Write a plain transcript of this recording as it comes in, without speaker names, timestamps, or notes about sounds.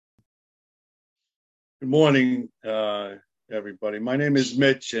Good morning, everybody. My name is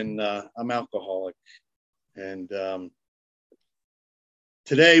Mitch, and I'm alcoholic. And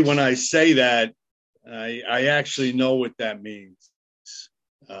today, when I say that, I actually know what that means.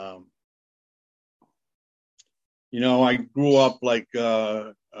 Um, I grew up like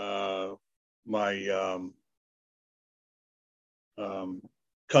my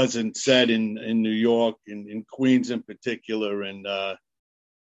cousin said in New York, in Queens in particular, and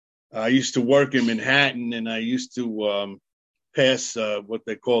I used to work in Manhattan, and I used to pass what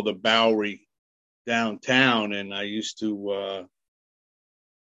they call the Bowery downtown, and I used to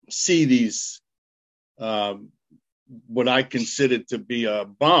see these what I considered to be a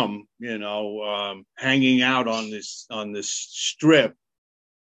bum, hanging out on this strip,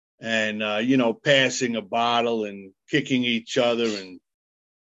 and passing a bottle and kicking each other and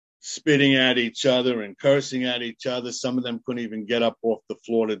spitting at each other and cursing at each other. Some of them couldn't even get up off the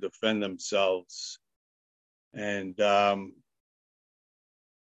floor to defend themselves. And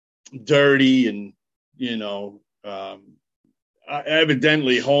dirty and,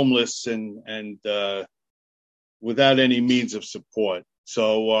 evidently homeless and without any means of support.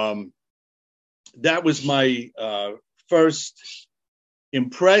 So that was my first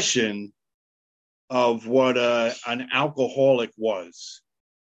impression of what an alcoholic was.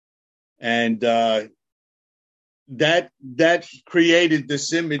 And that created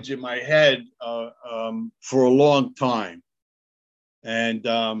this image in my head for a long time. And,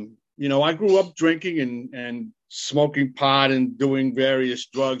 I grew up drinking and smoking pot and doing various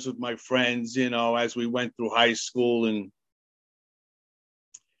drugs with my friends, as we went through high school. And,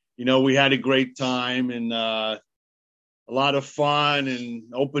 we had a great time and a lot of fun,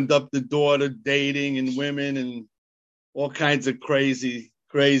 and opened up the door to dating and women and all kinds of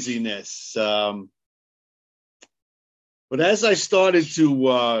craziness. But as I started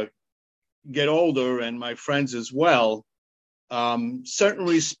to get older, and my friends as well, certain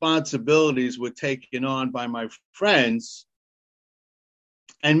responsibilities were taken on by my friends,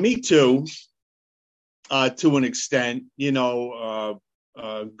 and me too, to an extent.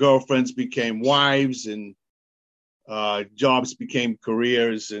 Girlfriends became wives, and jobs became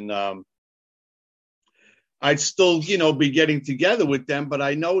careers, and I'd still, be getting together with them, but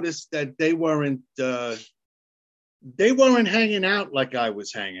I noticed that they weren't hanging out like I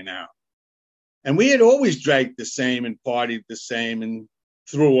was hanging out. And we had always drank the same and partied the same and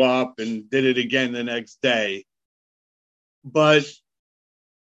threw up and did it again the next day. But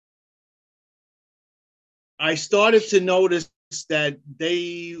I started to notice that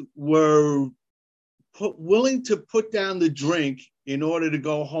they were willing to put down the drink in order to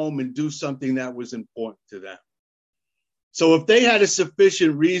go home and do something that was important to them. So if they had a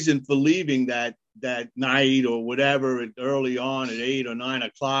sufficient reason for leaving that night or whatever, early on at 8 or 9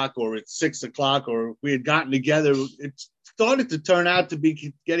 o'clock or at 6 o'clock, or we had gotten together, it started to turn out to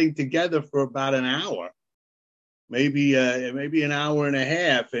be getting together for about an hour, maybe an hour and a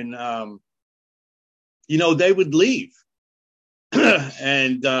half. And, they would leave.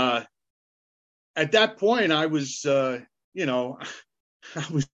 And at that point, I was, I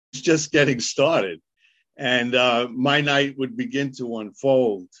was just getting started. And my night would begin to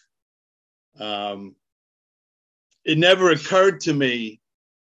unfold. It never occurred to me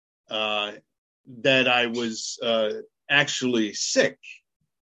that I was actually sick.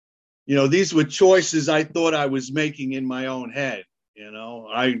 These were choices I thought I was making in my own head.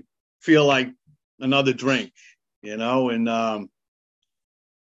 I feel like another drink, and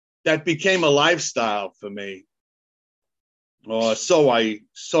that became a lifestyle for me. So I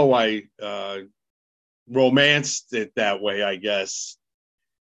romanced it that way, I guess.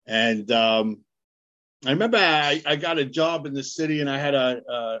 And I remember I got a job in the city, and I had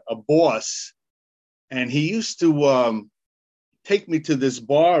a boss, and he used to take me to this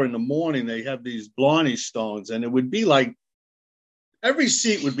bar in the morning. They have these Blarney Stones, and it would be like every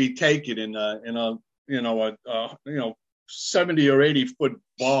seat would be taken in a 70 or 80 foot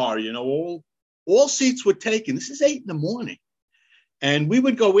bar. All seats were taken. This is 8 a.m, and we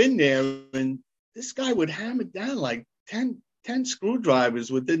would go in there, and this guy would hammer down like 10 screwdrivers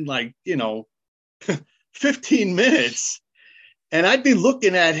within 15 minutes. And I'd be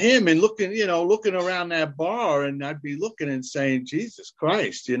looking at him and looking around that bar, and I'd be looking and saying, Jesus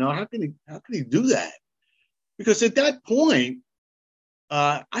Christ, how can he do that? Because at that point,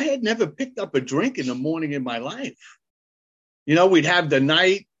 I had never picked up a drink in the morning in my life. We'd have the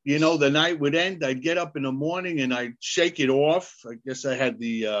night, the night would end. I'd get up in the morning and I'd shake it off. I guess I had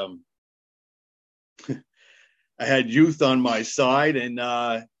I had youth on my side, and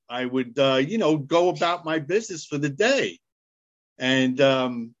I would, go about my business for the day. And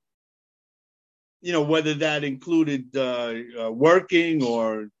whether that included working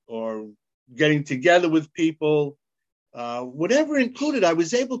or getting together with people, whatever included, I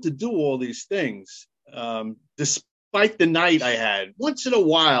was able to do all these things, despite the night I had. Once in a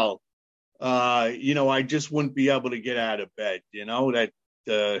while, I just wouldn't be able to get out of bed.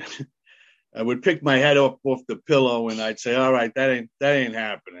 That I would pick my head up off the pillow and I'd say, "All right, that ain't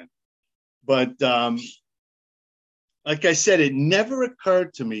happening." But like I said, it never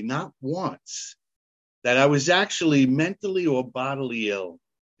occurred to me, not once, that I was actually mentally or bodily ill.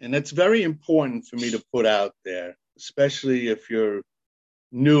 And that's very important for me to put out there, especially if you're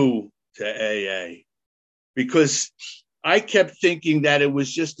new to AA, because I kept thinking that it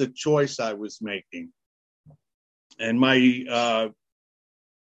was just a choice I was making. And my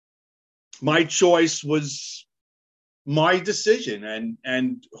choice was my decision,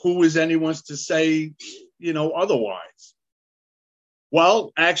 and who is anyone to say, otherwise?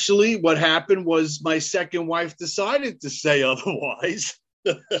 Well, actually, what happened was my second wife decided to say otherwise.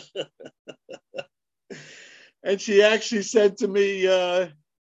 And she actually said to me, you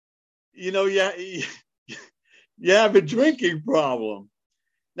have a drinking problem.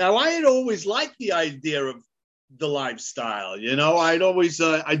 Now, I had always liked the idea of the lifestyle. I'd always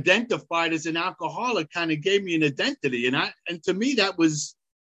identified as an alcoholic, kind of gave me an identity. And to me, that was,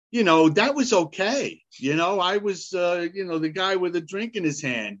 that was okay. I was, the guy with a drink in his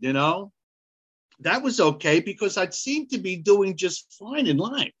hand, that was okay because I'd seemed to be doing just fine in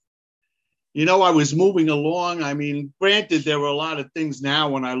life. I was moving along. I mean, granted, there were a lot of things now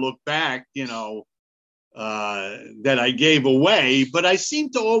when I look back, that I gave away, but I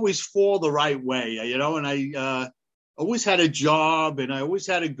seemed to always fall the right way, and I always had a job and I always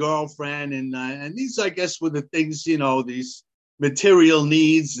had a girlfriend. And these, I guess, were the things, these material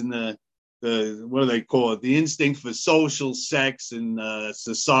needs and the what do they call it? The instinct for social sex and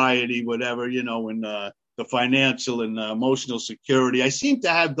society, whatever, and the financial and emotional security. I seemed to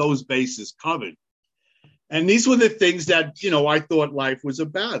have those bases covered. And these were the things that, I thought life was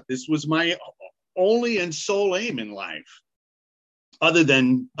about. This was my only and sole aim in life, other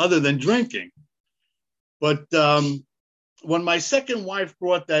than drinking. But when my second wife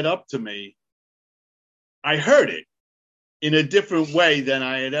brought that up to me, I heard it in a different way than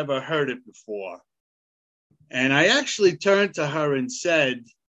I had ever heard it before. And I actually turned to her and said,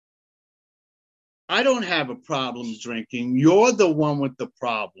 I don't have a problem drinking. You're the one with the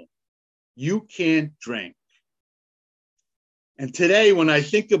problem. You can't drink. And today, when I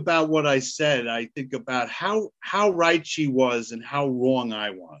think about what I said, I think about how right she was and how wrong I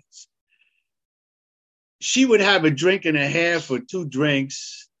was. She would have a drink and a half or two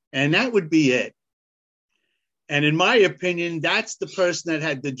drinks, and that would be it. And in my opinion, that's the person that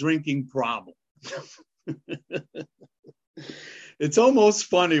had the drinking problem. It's almost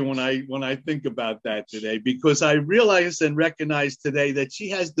funny when I think about that today, because I realize and recognize today that she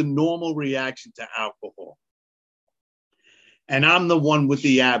has the normal reaction to alcohol. And I'm the one with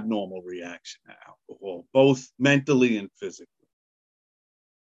the abnormal reaction to alcohol, both mentally and physically.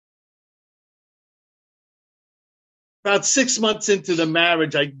 About 6 months into the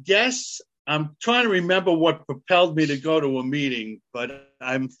marriage, I guess I'm trying to remember what propelled me to go to a meeting, but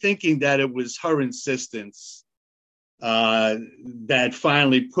I'm thinking that it was her insistence that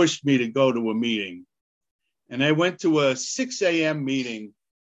finally pushed me to go to a meeting. And I went to a 6 a.m. meeting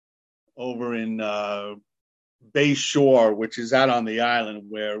over in Bay Shore, which is out on the island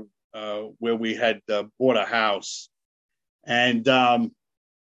where we had bought a house. And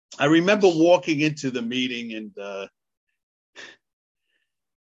I remember walking into the meeting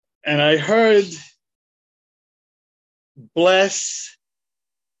and I heard, bless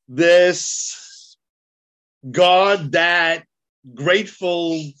this, God that,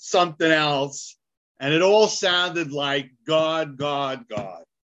 grateful something else. And it all sounded like God, God, God.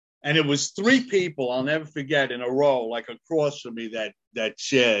 And it was three people, I'll never forget, in a row, like across from me that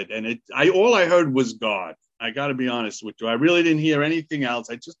shared. And all I heard was God. I got to be honest with you. I really didn't hear anything else.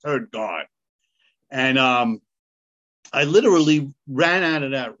 I just heard God. And I literally ran out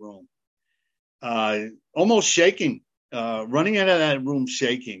of that room, almost shaking, running out of that room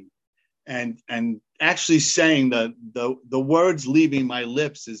shaking, and actually saying the words leaving my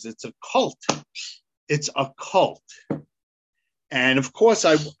lips is, it's a cult. It's a cult. And of course,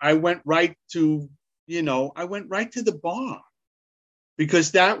 I went right to the bar,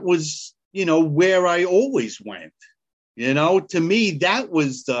 because that was, where I always went. To me, that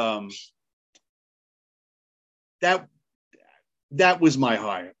was that was my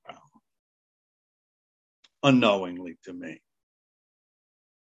higher power, unknowingly to me.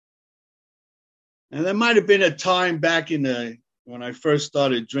 And there might have been a time back in when I first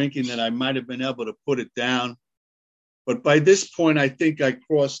started drinking that I might have been able to put it down. But by this point, I think I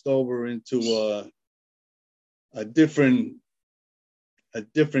crossed over into a different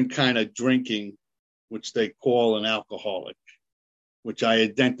kind of drinking, which they call an alcoholic, which I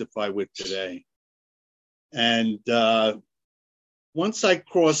identify with today. And once I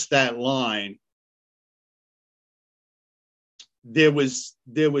crossed that line, there was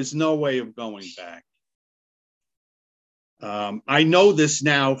no way of going back. I know this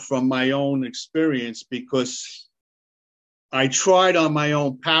now from my own experience because I tried on my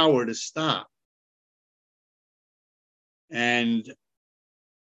own power to stop. And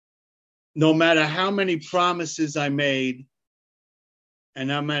no matter how many promises I made, and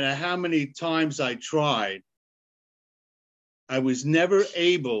no matter how many times I tried, I was never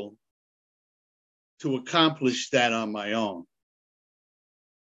able to accomplish that on my own.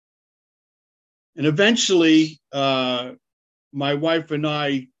 And eventually, my wife and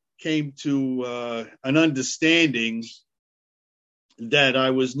I came to an understanding that I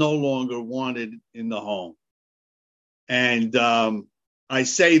was no longer wanted in the home. And I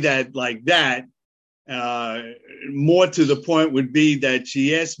say that like that. More to the point would be that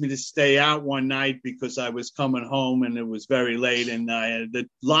she asked me to stay out one night because I was coming home and it was very late, and the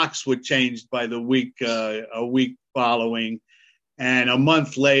locks were changed by the week, a week following. And a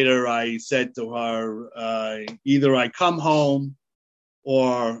month later, I said to her, either I come home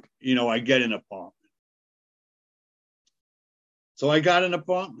or, I get an apartment. So I got an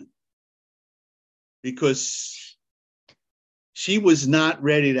apartment because she was not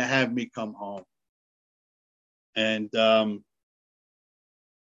ready to have me come home. And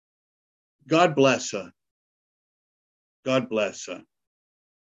God bless her. God bless her.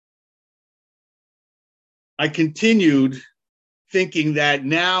 I continued thinking that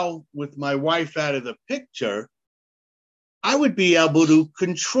now, with my wife out of the picture, I would be able to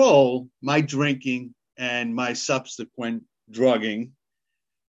control my drinking and my subsequent drugging,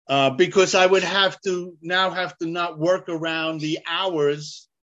 because I would have to not work around the hours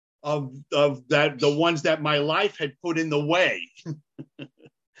of that, the ones that my life had put in the way.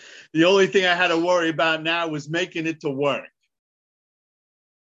 The only thing I had to worry about now was making it to work.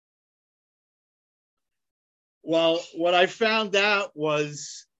 Well, what I found out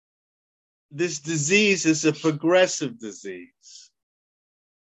was this disease is a progressive disease.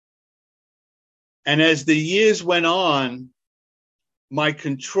 And as the years went on, my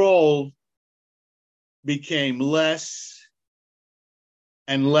control became less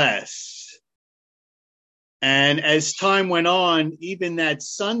and less. And as time went on, even that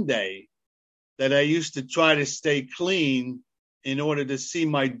Sunday that I used to try to stay clean in order to see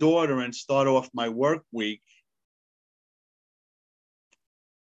my daughter and start off my work week,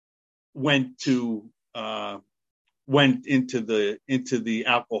 went into the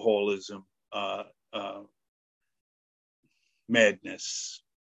alcoholism madness.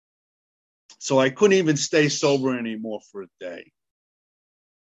 So I couldn't even stay sober anymore for a day.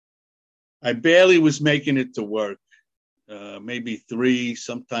 I barely was making it to work, maybe 3,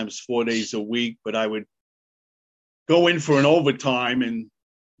 sometimes 4 days a week, but I would go in for an overtime and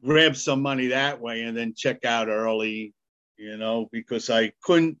grab some money that way and then check out early, because I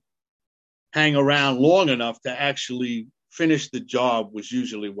couldn't hang around long enough to actually finish the job, was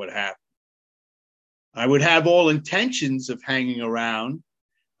usually what happened. I would have all intentions of hanging around.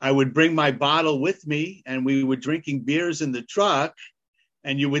 I would bring my bottle with me and we were drinking beers in the truck,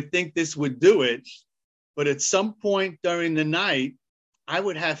 and you would think this would do it. But at some point during the night, I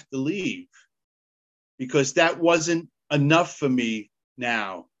would have to leave because that wasn't enough for me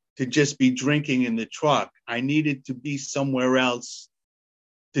now to just be drinking in the truck. I needed to be somewhere else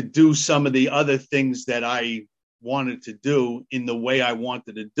to do some of the other things that I wanted to do in the way I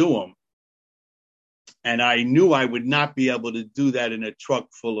wanted to do them. And I knew I would not be able to do that in a truck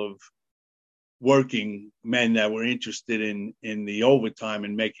full of working men that were interested in the overtime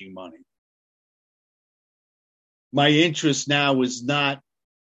and making money. My interest now was not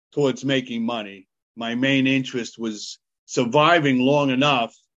towards making money. My main interest was surviving long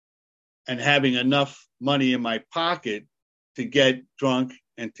enough and having enough money in my pocket to get drunk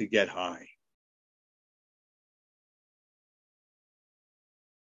and to get high.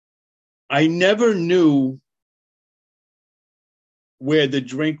 I never knew where the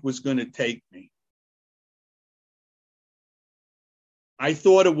drink was going to take me. I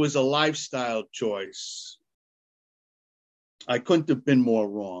thought it was a lifestyle choice. I couldn't have been more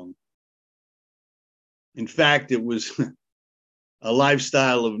wrong. In fact, it was a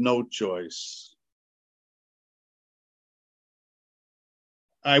lifestyle of no choice.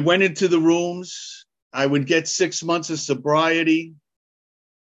 I went into the rooms I would get 6 months of sobriety,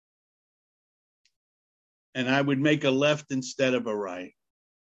 and I would make a left instead of a right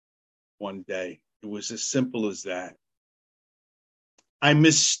one day. It was as simple as that. I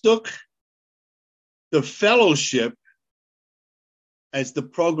mistook the fellowship as the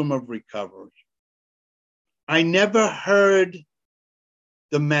program of recovery. I never heard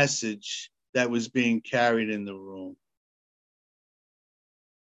the message that was being carried in the room.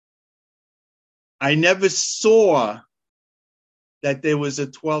 I never saw that there was a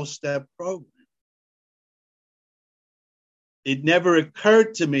 12-step program. It never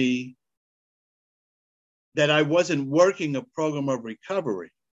occurred to me that I wasn't working a program of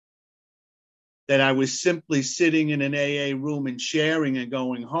recovery, that I was simply sitting in an AA room and sharing and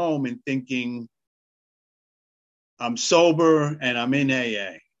going home and thinking, I'm sober and I'm in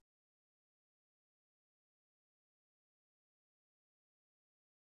AA.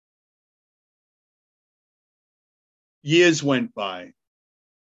 Years went by.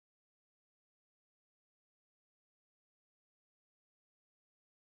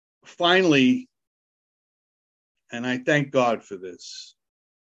 Finally, and I thank God for this,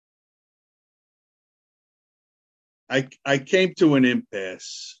 I came to an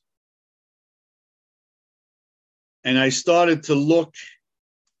impasse. And I started to look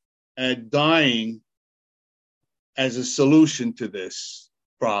at dying as a solution to this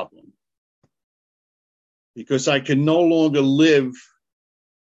problem, because I can no longer live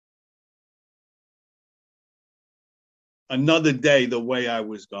another day the way I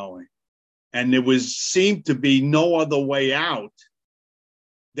was going. And there seemed to be no other way out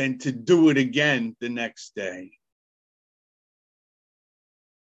than to do it again the next day.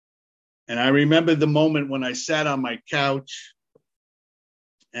 And I remember the moment when I sat on my couch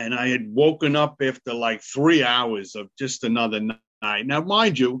and I had woken up after like 3 hours of just another night. Now,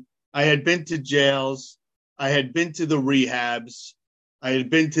 mind you, I had been to jails, I had been to the rehabs, I had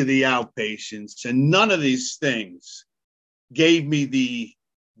been to the outpatients, and none of these things gave me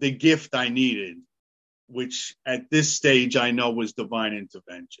the gift I needed, which at this stage I know was divine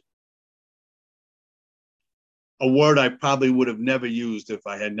intervention. A word I probably would have never used if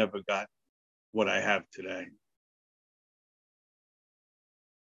I had never got what I have today.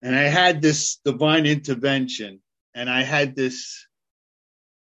 And I had this divine intervention, and I had this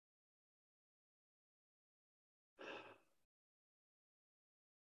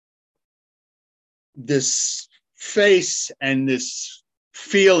face and this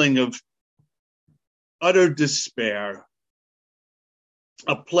feeling of utter despair,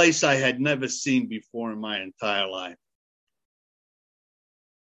 a place I had never seen before in my entire life.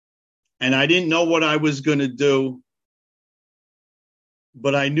 And I didn't know what I was going to do,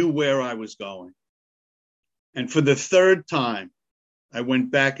 but I knew where I was going. And for the third time, I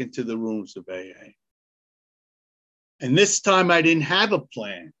went back into the rooms of AA. And this time I didn't have a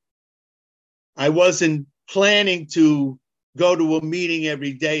plan. I wasn't planning to go to a meeting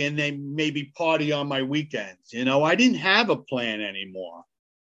every day and then maybe party on my weekends. You know, I didn't have a plan anymore.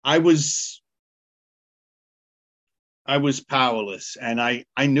 I was powerless, and I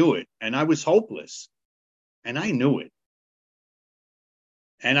knew it, and I was hopeless, and I knew it.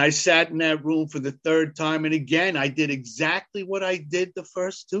 And I sat in that room for the third time, and again, I did exactly what I did the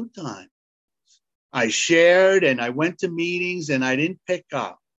first 2 times. I shared, and I went to meetings, and I didn't pick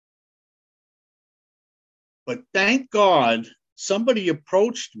up. But thank God, somebody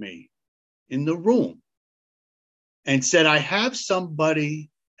approached me in the room and said, I have somebody,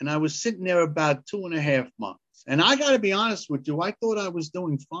 and I was sitting there about 2.5 months. And I got to be honest with you, I thought I was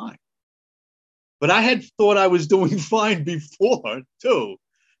doing fine. But I had thought I was doing fine before, too,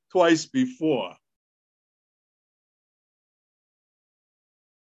 twice before.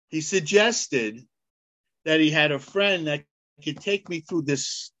 He suggested that he had a friend that could take me through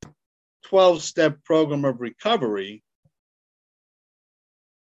this 12-step program of recovery,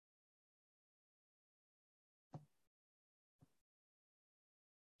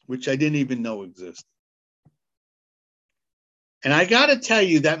 which I didn't even know existed. And I got to tell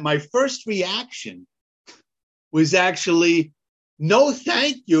you that my first reaction was actually, no,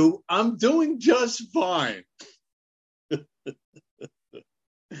 thank you. I'm doing just fine.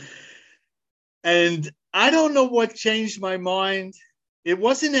 And I don't know what changed my mind. It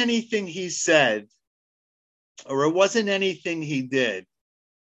wasn't anything he said, or it wasn't anything he did.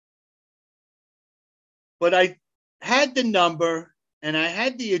 But I had the number and I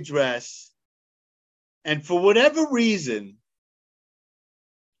had the address. And for whatever reason,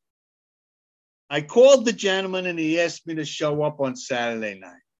 I called the gentleman and he asked me to show up on Saturday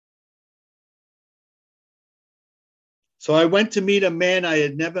night. So I went to meet a man I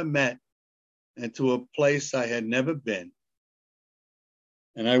had never met and to a place I had never been.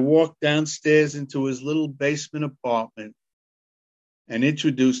 And I walked downstairs into his little basement apartment and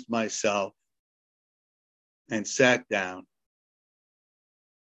introduced myself and sat down.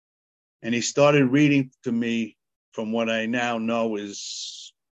 And he started reading to me from what I now know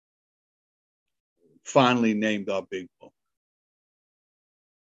is fondly named our big book.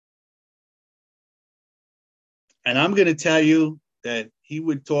 And I'm going to tell you that he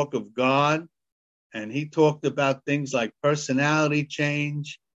would talk of God, and he talked about things like personality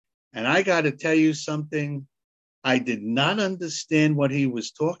change. And I got to tell you something, I did not understand what he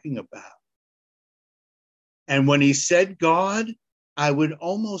was talking about. And when he said God, I would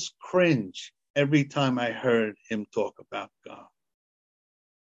almost cringe every time I heard him talk about God.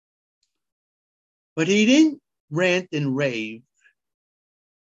 But he didn't rant and rave,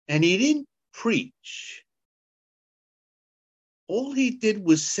 and he didn't preach. All he did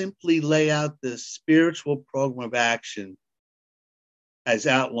was simply lay out the spiritual program of action as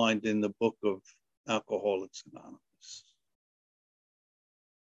outlined in the book of Alcoholics Anonymous.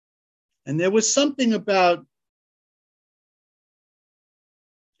 And there was something about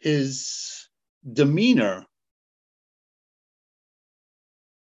his demeanor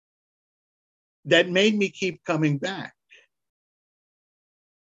that made me keep coming back.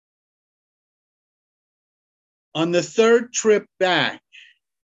 On the third trip back,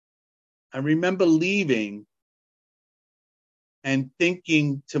 I remember leaving and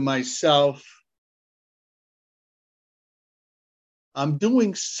thinking to myself, I'm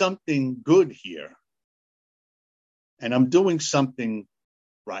doing something good here, and I'm doing something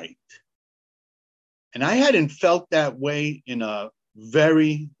right. And I hadn't felt that way in a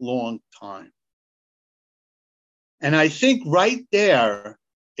very long time. And I think right there,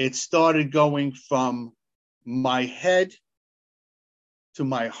 it started going from my head to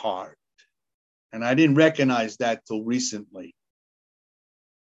my heart. And I didn't recognize that till recently.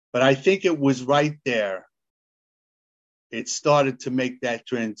 But I think it was right there. It started to make that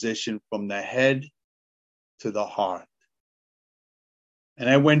transition from the head to the heart. And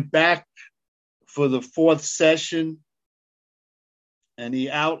I went back for the fourth session, and he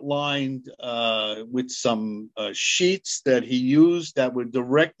outlined with some sheets that he used that were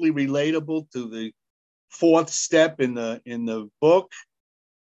directly relatable to the fourth step in the book.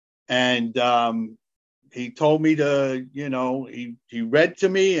 And he told me to, he read to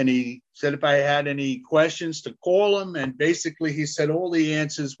me, and he said if I had any questions to call him. And basically he said all the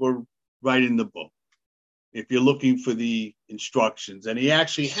answers were right in the book if you're looking for the instructions. And he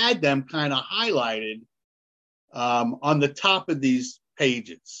actually had them kind of highlighted on the top of these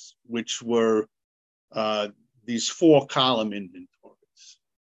pages, which were these 4-column inventories.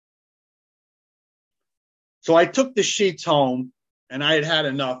 So I took the sheets home, and I had had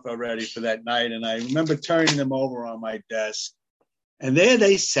enough already for that night. And I remember turning them over on my desk, and there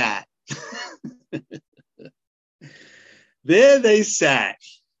they sat. There they sat.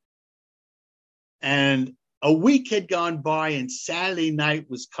 And a week had gone by, and Saturday night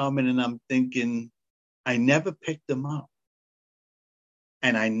was coming, and I'm thinking, I never picked them up,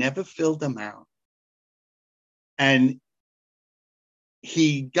 and I never filled them out. And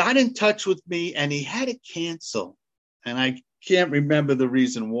he got in touch with me, and he had to cancel. And I can't remember the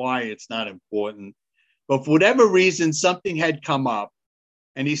reason why. It's not important. But for whatever reason, something had come up.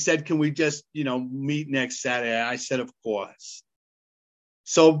 And he said, can we just, meet next Saturday? I said, of course.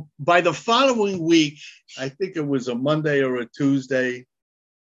 So by the following week, I think it was a Monday or a Tuesday,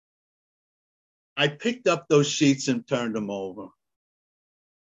 I picked up those sheets and turned them over.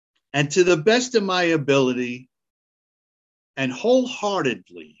 And to the best of my ability and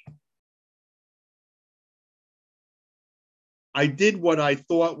wholeheartedly, I did what I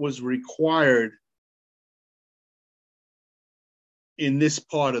thought was required in this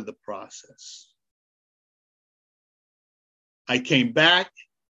part of the process. I came back.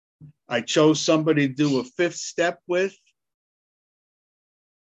 I chose somebody to do a fifth step with.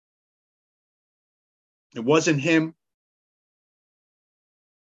 It wasn't him.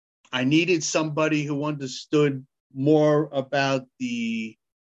 I needed somebody who understood more about the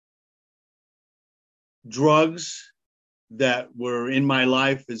drugs that were in my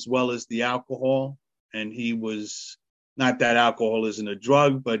life as well as the alcohol. And he was, not that alcohol isn't a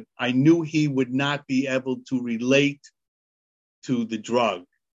drug, but I knew he would not be able to relate to the drug.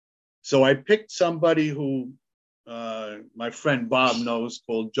 So I picked somebody who my friend Bob knows,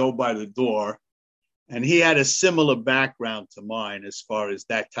 called Joe by the Door. And he had a similar background to mine as far as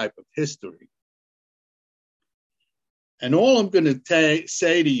that type of history. And all I'm going to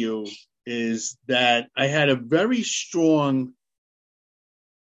say to you is that I had a very strong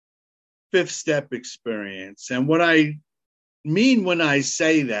fifth step experience. And what I mean when I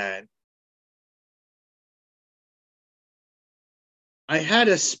say that, I had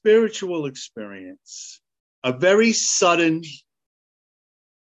a spiritual experience, a very sudden,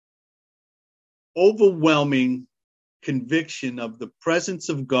 overwhelming conviction of the presence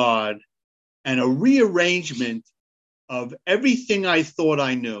of God and a rearrangement of everything I thought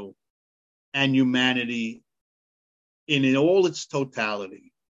I knew and humanity in all its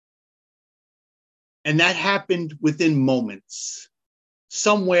totality. And that happened within moments,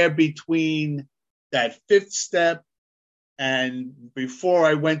 somewhere between that fifth step and before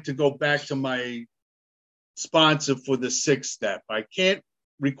I went to go back to my sponsor for the sixth step. I can't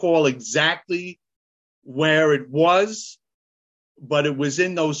recall exactly where it was, but it was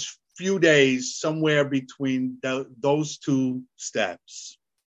in those few days, somewhere between those two steps.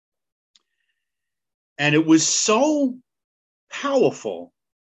 And it was so powerful.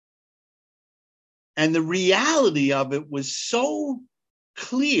 And the reality of it was so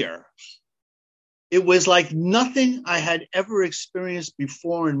clear. It was like nothing I had ever experienced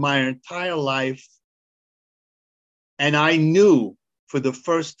before in my entire life. And I knew for the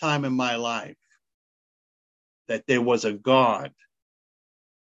first time in my life that there was a God.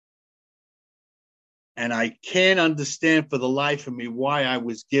 And I can't understand for the life of me why I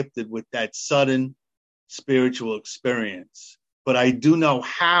was gifted with that sudden spiritual experience. But I do know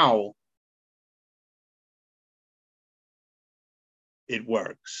how it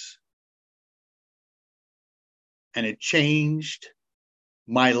works. And it changed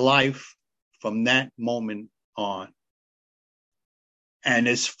my life from that moment on. And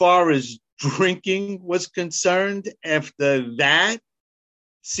as far as drinking was concerned, after that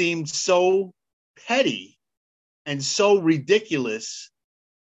seemed so petty and so ridiculous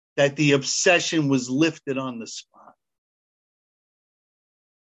that the obsession was lifted on the spot.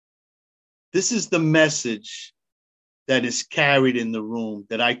 This is the message that is carried in the room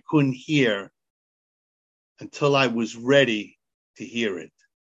that I couldn't hear until I was ready to hear it.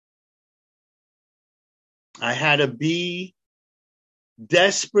 I had to be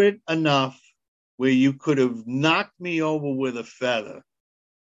desperate enough where you could have knocked me over with a feather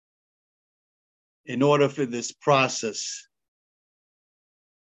in order for this process,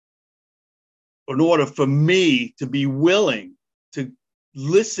 in order for me to be willing to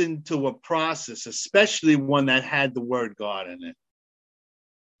listen to a process, especially one that had the word God in it.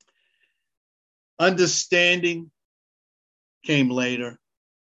 Understanding came later.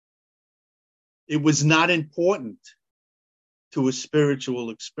 It was not important to a spiritual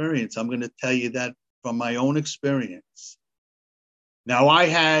experience. I'm going to tell you that from my own experience. Now, I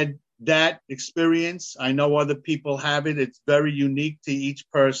had that experience. I know other people have it. It's very unique to each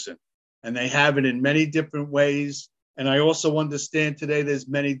person, and they have it in many different ways. And I also understand today there's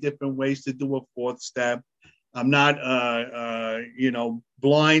many different ways to do a fourth step. I'm not,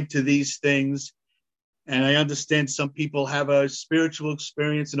 blind to these things. And I understand some people have a spiritual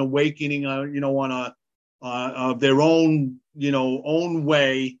experience, an awakening, on of their own, own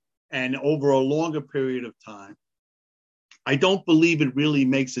way and over a longer period of time. I don't believe it really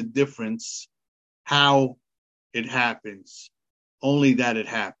makes a difference how it happens, only that it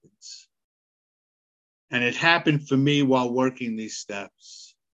happens. And it happened for me while working these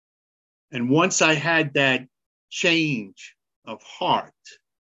steps. And once I had that change of heart,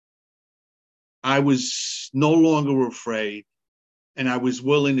 I was no longer afraid, and I was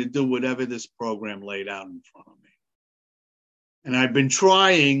willing to do whatever this program laid out in front of me. And I've been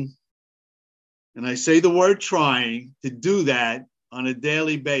trying, and I say the word trying, to do that on a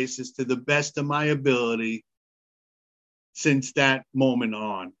daily basis to the best of my ability since that moment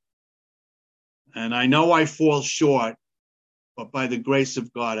on. And I know I fall short, but by the grace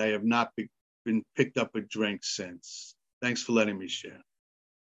of God, I have not been picked up a drink since. Thanks for letting me share.